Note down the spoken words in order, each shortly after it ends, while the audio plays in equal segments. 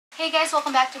Hey guys, welcome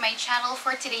back to my channel.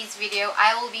 For today's video,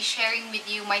 I will be sharing with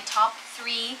you my top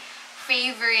 3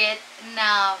 favorite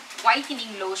na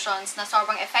whitening lotions na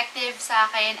sobrang effective sa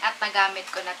akin at nagamit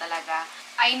ko na talaga.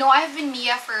 I know I've been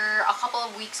Mia for a couple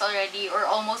of weeks already or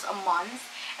almost a month.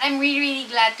 And I'm really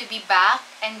glad to be back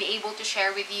and be able to share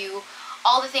with you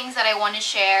all the things that I want to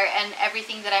share and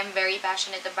everything that I'm very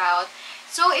passionate about.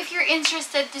 So if you're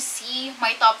interested to see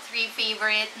my top 3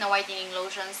 favorite na whitening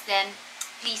lotions, then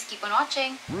please keep on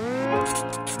watching.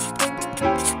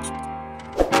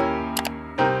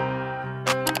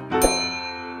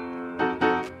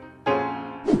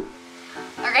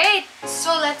 Alright,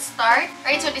 so let's start.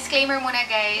 Alright, so disclaimer muna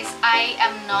guys, I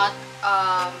am not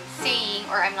saying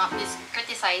or I'm not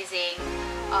criticizing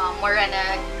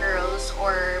Morena girls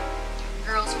or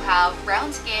girls who have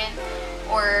brown skin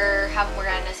or have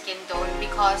Morena skin tone,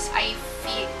 because I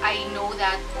know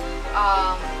that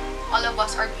all of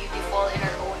us are beautiful in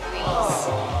our own ways.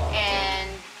 And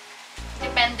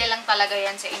depende lang talaga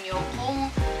yan sa inyo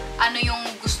kung ano yung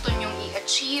gusto nyong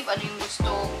i-achieve, ano yung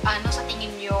ano sa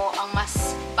tingin nyo ang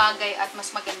mas bagay at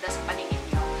mas maganda sa paningin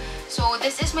nyo. So,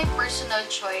 this is my personal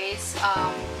choice.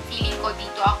 Feeling ko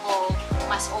dito ako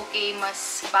mas okay,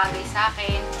 mas bagay sa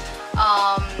akin.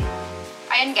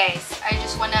 Ayan guys, I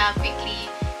just wanna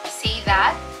quickly say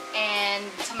that. And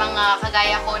sa mga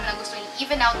kagaya ko na gusto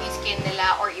i-even out yung skin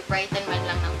nila or i-brighten man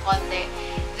lang ng konti,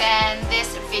 then this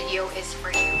video is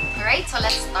for you. Alright, so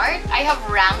let's start. I have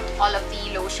ranked all of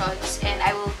the lotions and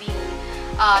I will be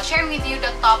sharing with you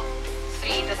the top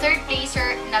 3. The third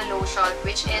placer na lotion,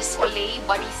 which is Olay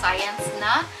Body Science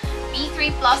na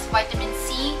B3 Plus Vitamin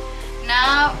C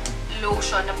na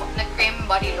lotion, na cream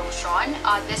body lotion.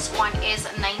 This one is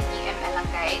 90 ml lang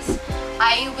guys.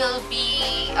 I will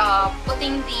be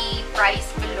putting the price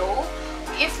below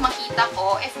if makita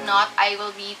ko. If not, I will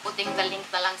be putting the link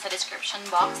na lang sa description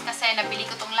box kasi nabili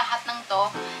ko tong lahat ng to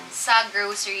sa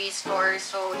grocery store.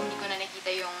 So, hindi ko na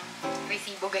nakita yung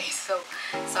resibo guys. So,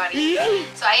 sorry.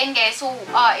 So, ayan guys. So,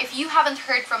 if you haven't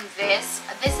heard from this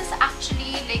is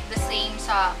actually like the same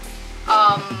sa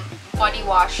body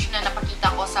wash na napakita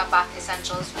ko sa Bath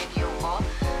Essentials video ko.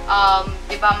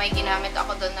 Diba may ginamit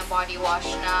ako doon na body wash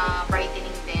na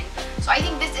brightening din. So, I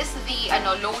think this is the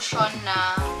lotion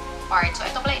na part. So,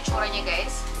 ito pala itsura niya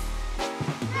guys.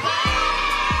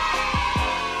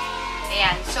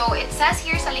 Ayan. So, it says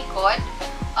here sa likod,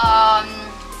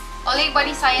 Olay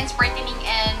Body Science Brightening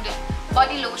and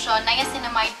Body Lotion,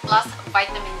 Niacinamide Plus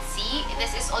Vitamin C.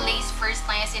 This is Olay's first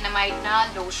niacinamide na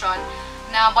lotion,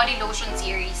 na body lotion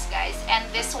series guys. And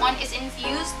this one is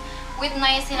infused with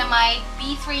niacinamide,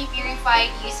 B3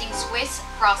 purified using Swiss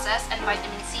process, and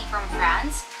vitamin C from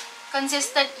France.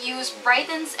 Consistent use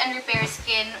brightens and repairs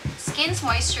skin's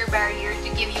moisture barrier to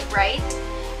give you bright,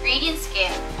 radiant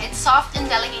skin. Its soft and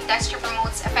delicate texture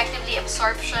promotes effectively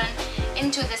absorption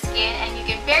into the skin, and you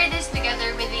can pair this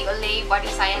together with the Olay Body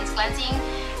Science Cleansing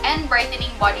and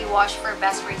Brightening Body Wash for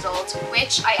best results,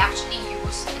 which I actually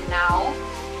use now.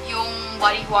 Yung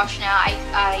body wash na,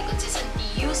 I consistently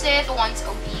use it once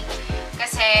a week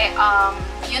kasi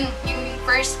yung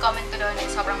first comment ko doon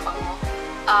is sobrang bango.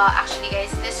 Actually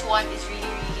guys, this one is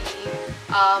really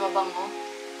mabango,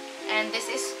 and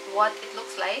this is what it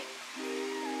looks like.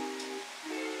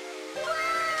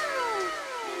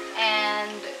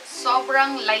 And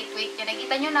sobrang lightweight niya.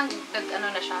 Nakita nyo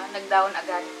nag-down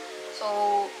agad.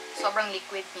 So sobrang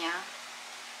liquid niya.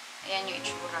 Ayan yung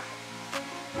itsura.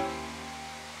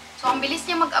 So, ang bilis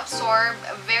niya mag-absorb,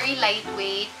 very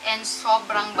lightweight, and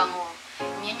sobrang bango.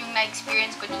 Yan yung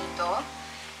na-experience ko dito.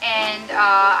 And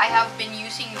I have been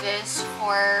using this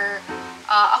for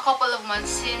a couple of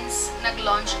months since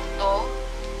nag-launch ito.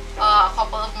 A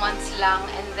couple of months lang,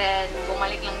 and then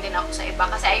bumalik lang din ako sa iba.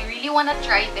 Kasi I really wanna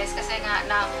try this kasi nga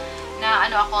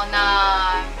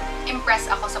impress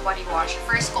ako sa body wash.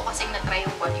 First ko kasing na-try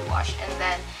yung body wash, and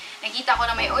then nakita ko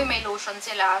na may lotion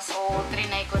sila, so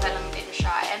trinay ko na lang din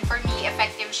siya. And for me,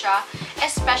 effective siya,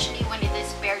 especially when it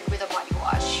is paired with a body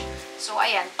wash. So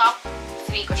ayan, top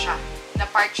 3 ko siya.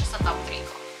 Na-part siya sa top 3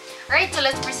 ko. Alright, so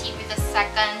let's proceed with the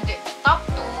second top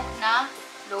 2 na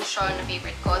lotion na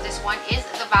favorite ko. This one is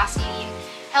the Vaseline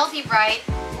Healthy Bright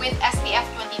with SPF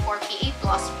 24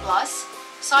 PA++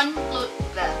 Sun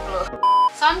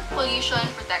Pollution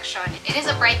Protection. It is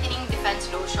a brightening defense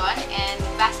lotion and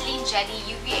Vaseline Jelly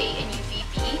UVA and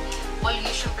UVB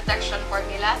pollution protection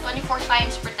formula, 24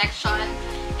 times protection,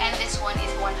 and this one is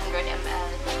 100 ml.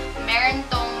 Meron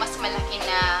tong mas malaki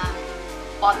na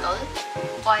bottle,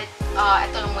 but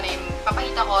ito lang muna yung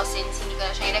papakita ko since hindi ko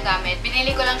na siya ginagamit.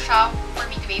 Binili ko lang siya for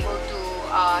me to be able to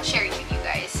share it with you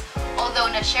guys.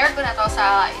 Although na-share ko na to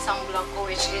sa isang vlog ko,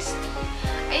 which is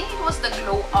the I think it was the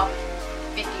glow up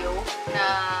video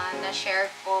na share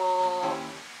ko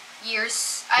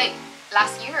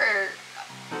last year or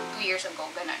 2 years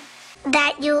ago, ganun.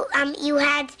 That you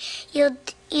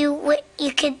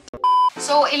could.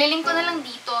 So, ililink ko na lang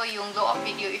dito yung glow up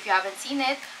video if you haven't seen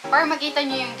it para makita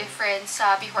nyo yung difference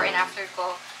sa before and after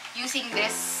ko using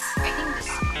this.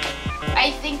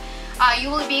 I think you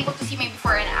will be able to see my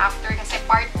before and after kasi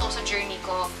part to sa journey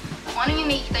ko. Kung ano yung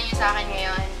nakikita nyo sa akin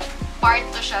ngayon, part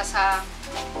to siya sa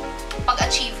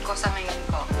pag-achieve ko sa ngayon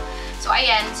ko. So,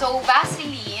 ayan. So,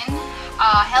 Vaseline,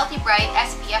 Healthy Bright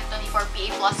SPF 24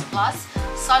 PA++,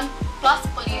 Sun Plus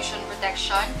Pollution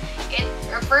Protection. It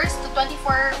refers to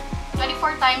 24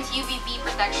 times UVB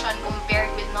protection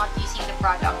compared with not using the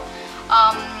product.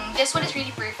 This one is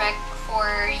really perfect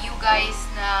for you guys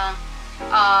na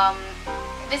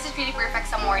this is really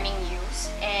perfect sa morning use,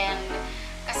 and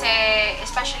kasi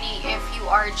especially if you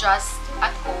are just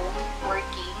at home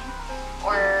working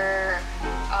or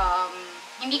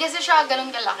hindi kasi siya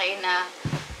ganun kalaki na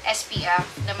SPF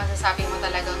na masasabi mo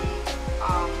talagang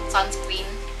sunscreen.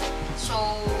 So,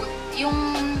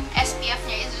 yung SPF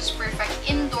niya is just perfect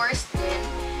indoors din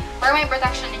para may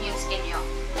protection din yung skin nyo.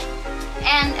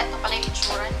 And ito pala yung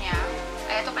itsura niya.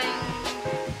 Ito pala yung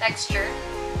texture.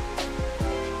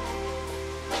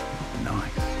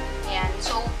 Nice. Ayan.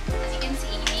 So, as you can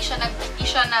see, hindi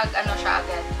siya nag-ano siya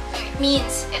agad. So, it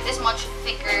means it is much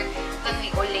thicker than the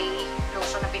Olay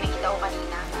lotion na pinakita ko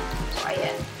kanina. So,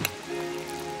 ayan.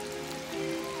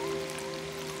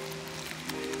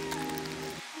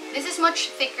 This is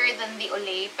much thicker than the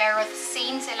Olay, pero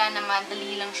same sila na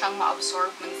madali lang siyang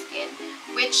ma-absorb ng skin,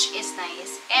 which is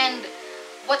nice. And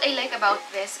what I like about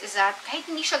this is that kahit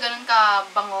hindi siya ganun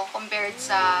kabango compared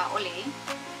sa Olay,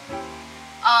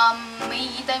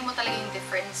 makikita mo talaga yung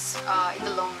difference in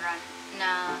the long run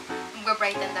na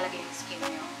mag-brighten talaga yung skin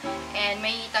nyo. And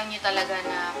makikita nyo talaga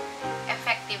na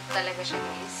effective talaga siya,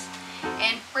 guys.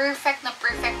 And perfect na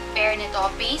perfect pair nito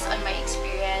based on my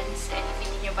experience. And if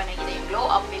hindi nyo pa nakita yung glow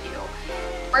up video,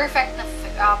 perfect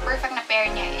na pair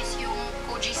niya is yung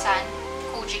Kojisan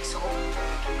Kojic soap.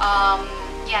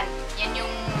 Yan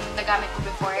yung nagamit ko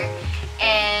before.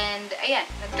 And ayan,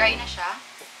 nag-dry na siya.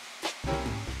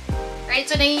 Right,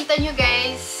 so nakikita nyo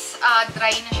guys,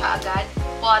 dry na siya agad,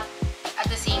 but at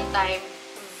the same time,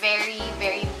 very,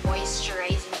 very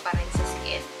moisturizing pa rin sa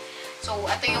skin. So,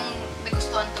 ito yung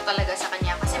nagustuhan ko talaga sa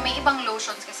kanya. Kasi may ibang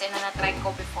lotions kasi na na-try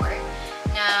ko before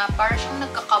na para siyang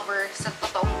nagka-cover sa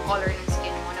totoong color ng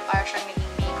skin mo, na para siyang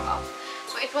naging makeup.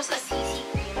 So, it was a CC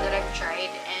cream that I've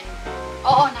tried, and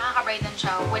oo, nakaka-brighten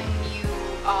siya when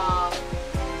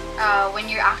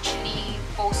you're actually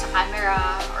post sa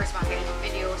camera or sa mga ganitong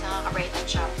videos, nakaka-brighten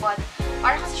siya. But,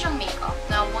 para kasi siyang makeup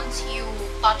na once you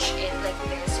touch it like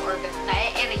this or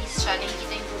na-erase siya,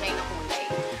 nakikita yung tunay na kulay.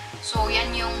 So, yan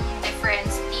yung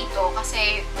difference dito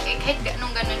kasi kahit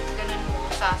ganun mo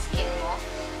sa skin mo,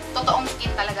 totoong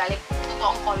skin talaga, like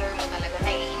totoong color mo talaga,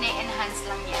 na-enhance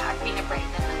lang niya at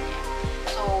pinabrighten lang niya.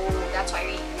 So, that's why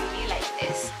I really like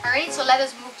this. Alright, so let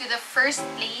us move to the first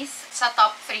place sa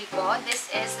top 3 ko. This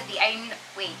is the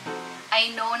I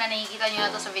know na nakikita nyo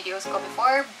na to sa videos ko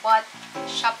before, but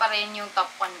siya pa rin yung top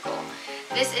 1 ko.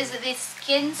 This is the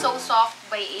Skin So Soft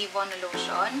by Avon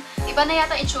lotion. Iba na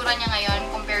yata itsura niya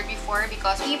ngayon compared before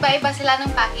because iba-iba sila ng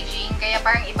packaging, kaya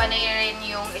parang iba na rin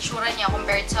yung itsura niya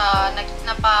compared sa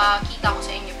napakita ko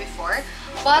sa inyo before.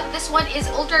 But this one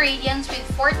is Ultra Radiance with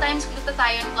 4 times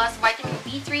glutathione plus vitamin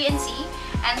B3 and C.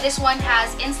 And this one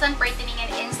has instant brightening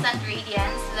and instant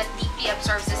radiance that deeply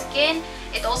absorbs the skin.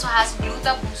 It also has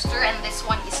Gluta Booster, and this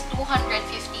one is 250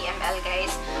 ml,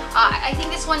 guys. I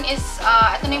think this one is,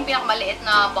 ito na yung pinakamaliit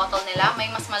na bottle nila. May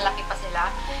mas malaki pa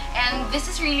sila. And this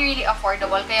is really, really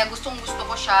affordable. Kaya gustong-gusto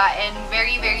ko siya, and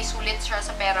very, very sulit siya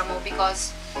sa pera mo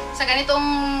because sa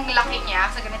ganitong laki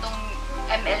niya, sa ganitong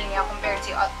ml niya compared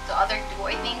to the other two,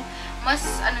 I think mas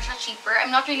ano siya, cheaper. I'm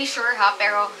not really sure ha,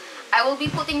 pero I will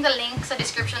be putting the link sa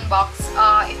description box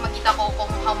if makita ko kung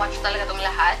how much talaga tong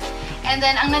lahat. And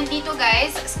then, ang nandito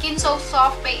guys, Skin So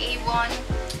Soft by Avon,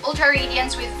 Ultra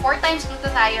Radiance with 4 times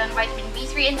glutathione, vitamin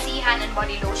B3 and C, hand and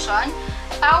body lotion,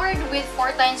 powered with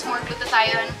 4 times more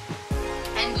glutathione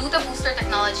and Gluta Booster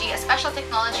technology, a special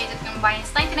technology that combines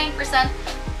 99%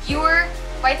 pure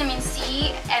vitamin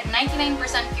C and 99%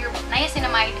 pure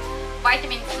niacinamide,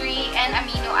 vitamin 3, and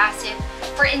amino acid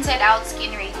for inside-out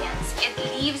skin radiance. It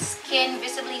leaves skin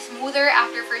visibly smoother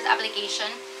after first application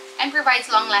and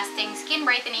provides long-lasting skin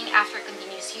brightening after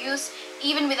continuous use,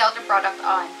 even without the product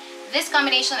on. This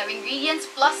combination of ingredients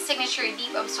plus signature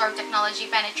deep absorb technology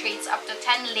penetrates up to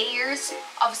 10 layers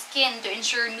of skin to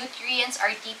ensure nutrients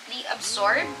are deeply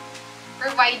absorbed.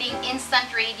 providing instant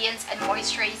radiance and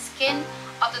moisturized skin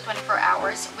up to 24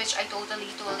 hours, which I totally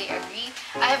agree.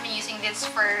 I have been using this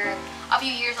for a few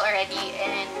years already,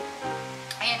 and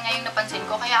ayan nga yung napansin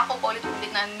ko. Kaya ako paulit-ulit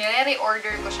na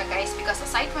nire-reorder ko siya, guys, because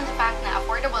aside from the fact na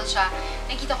affordable siya,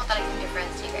 nakikita ko talaga yung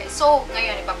difference niya, guys. So,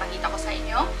 ngayon, ipapakita ko sa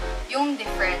inyo yung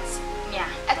difference niya.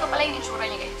 Ito pala yung itsura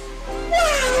niya, guys.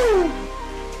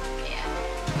 Ayan.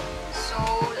 So,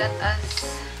 let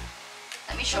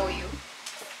me show you.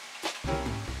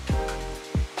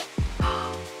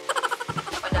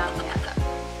 Padami yata.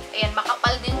 Ayan,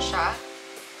 makapal din siya.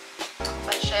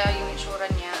 Makapal siya yung itsura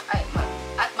niya.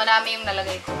 At madami yung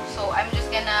nalagay ko. So, I'm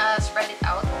just gonna spread it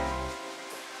out.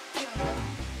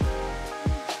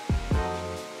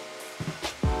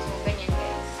 So, ganyan,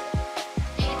 guys.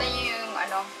 Nakikita niyo yung,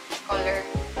 color.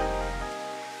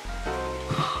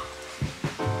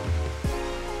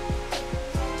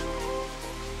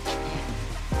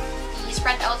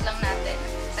 I-spread out lang natin.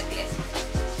 Saglit.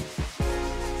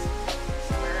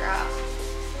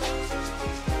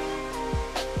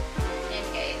 Yan,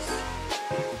 guys.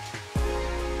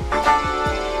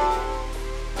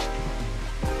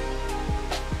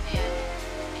 Ayan.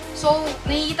 So,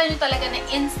 nakikita nyo talaga na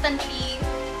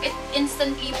it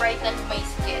instantly brightened my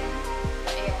skin.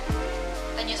 Ayan.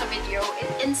 Kita nyo sa video.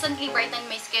 It instantly brightened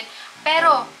my skin.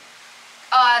 Pero,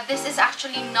 this is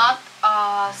actually not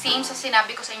same sa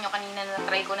sinabi ko sa inyo kanina na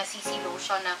try ko na CC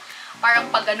lotion na parang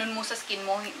pag ganun mo sa skin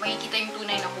mo, makikita yung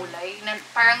tunay na kulay. Na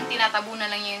parang tinatabunan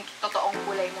lang yung totoong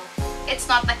kulay mo. It's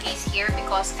not the case here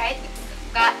because kahit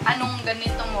anong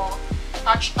ganito mo,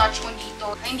 touch mo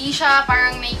dito, hindi siya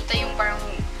parang nakikita yung parang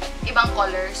ibang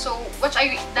color. So,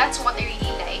 that's what I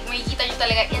really like. Makikita nyo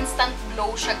talaga instant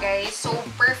glow siya, guys. So,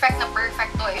 perfect na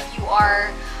perfect to if you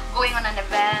are going on an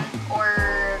event or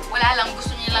wala lang,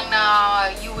 gusto niyo lang na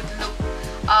you would look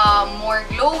more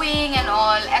glowing and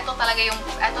all. Ito talaga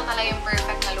yung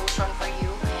perfect na lotion for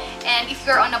you. And if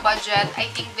you're on a budget,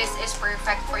 I think this is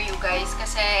perfect for you, guys.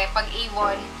 Kasi pag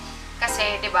Avon,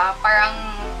 kasi 'di ba, parang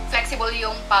flexible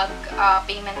yung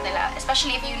payment nila.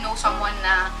 Especially if you know someone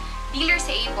na dealer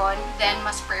sa Avon, then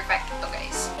mas perfect ito,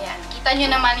 guys. Ayan, kita nyo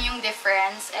naman yung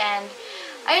difference. And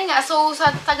ayun nga, so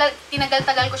sa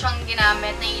tinagal-tagal ko siyang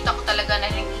ginamit, nakikita ko talaga na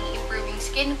nag-i-improve yung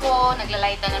skin ko,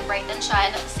 naglalighten and brighten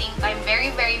siya, and at the same time,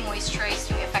 very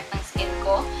moisturized yung effect ng skin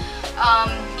ko.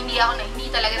 Hindi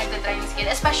talaga nagda-dry yung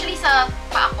skin, especially sa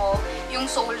paa ko, yung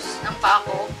soles ng paa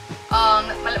ko,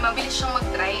 mabilis siyang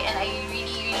mag-dry, and I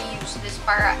really use this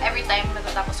para every time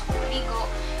natatapos ako maligo,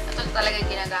 ito talaga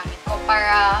ginagamit ko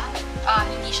para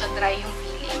hindi siya dry yung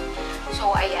feeling.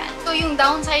 So, ayan. So, yung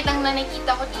downside lang na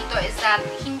nakita ko dito is that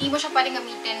hindi mo siya pwedeng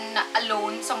gamitin na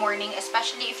alone sa morning,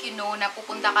 especially if you know na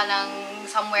pupunta ka lang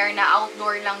somewhere na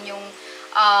outdoor lang yung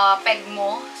peg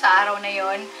mo sa araw na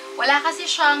yon. Wala kasi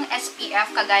siyang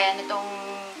SPF kagaya nitong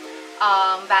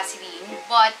Vaseline,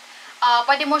 but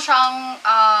pwede mo siyang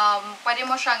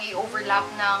i-overlap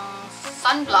ng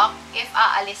sunblock if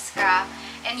aalis ka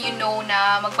and you know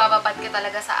na magbababad ka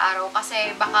talaga sa araw kasi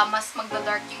baka mas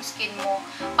magda-dark yung skin mo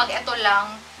pag ito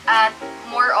lang at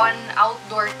more on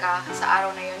outdoor ka sa araw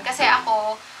na yun. Kasi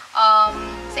ako,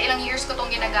 sa ilang years ko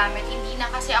itong ginagamit, hindi na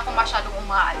kasi ako masyadong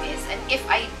umaalis. And if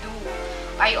I do,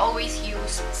 I always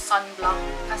use sunblock.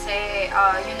 Kasi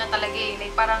yun na talaga eh.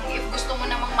 Like, parang if gusto mo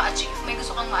namang ma-achieve, may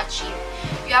gusto kang ma-achieve,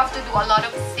 you have to do a lot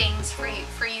of things for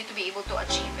you to be able to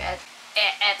achieve it.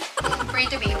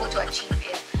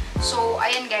 So,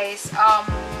 ayan guys,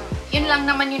 yun lang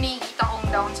naman yung nakikita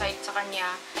kong downside sa kanya.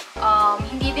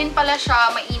 Hindi din pala siya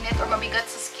mainit or mabigat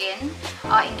sa skin,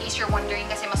 in case you're wondering,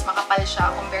 kasi mas makapal siya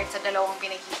compared sa dalawang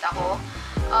pinakita ko.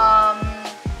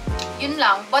 Yun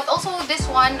lang. But also, this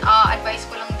one, advice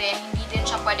ko lang din, hindi din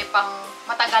siya pwede pang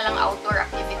matagalang outdoor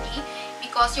activity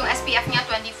because yung SPF niya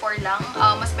 24 lang.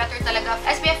 Mas better talaga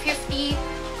SPF 50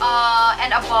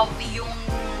 and above yung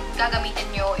gagamitin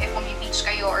nyo if beach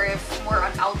kayo or if more on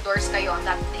outdoors kayo on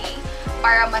that day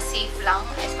para mas safe lang,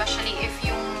 especially if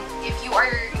you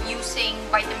are using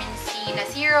vitamin C na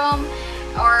serum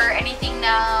or anything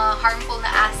na harmful na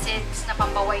acids na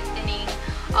pampa-whitening.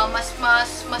 Mas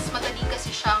madali kasi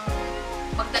siyang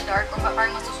magda-dark or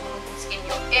parang masusunog yung skin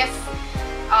nyo if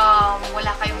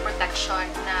wala kayong protection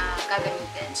na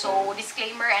gagamitin. So,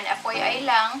 disclaimer and FYI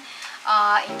lang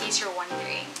in case you're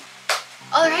wondering.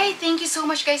 Alright, thank you so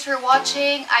much guys for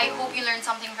watching. I hope you learned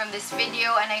something from this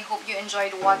video and I hope you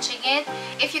enjoyed watching it.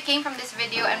 If you came from this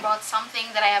video and bought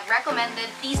something that I have recommended,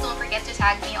 please don't forget to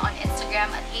tag me on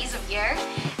Instagram at HazeOfYear.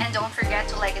 And don't forget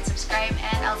to like and subscribe,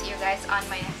 and I'll see you guys on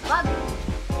my next vlog.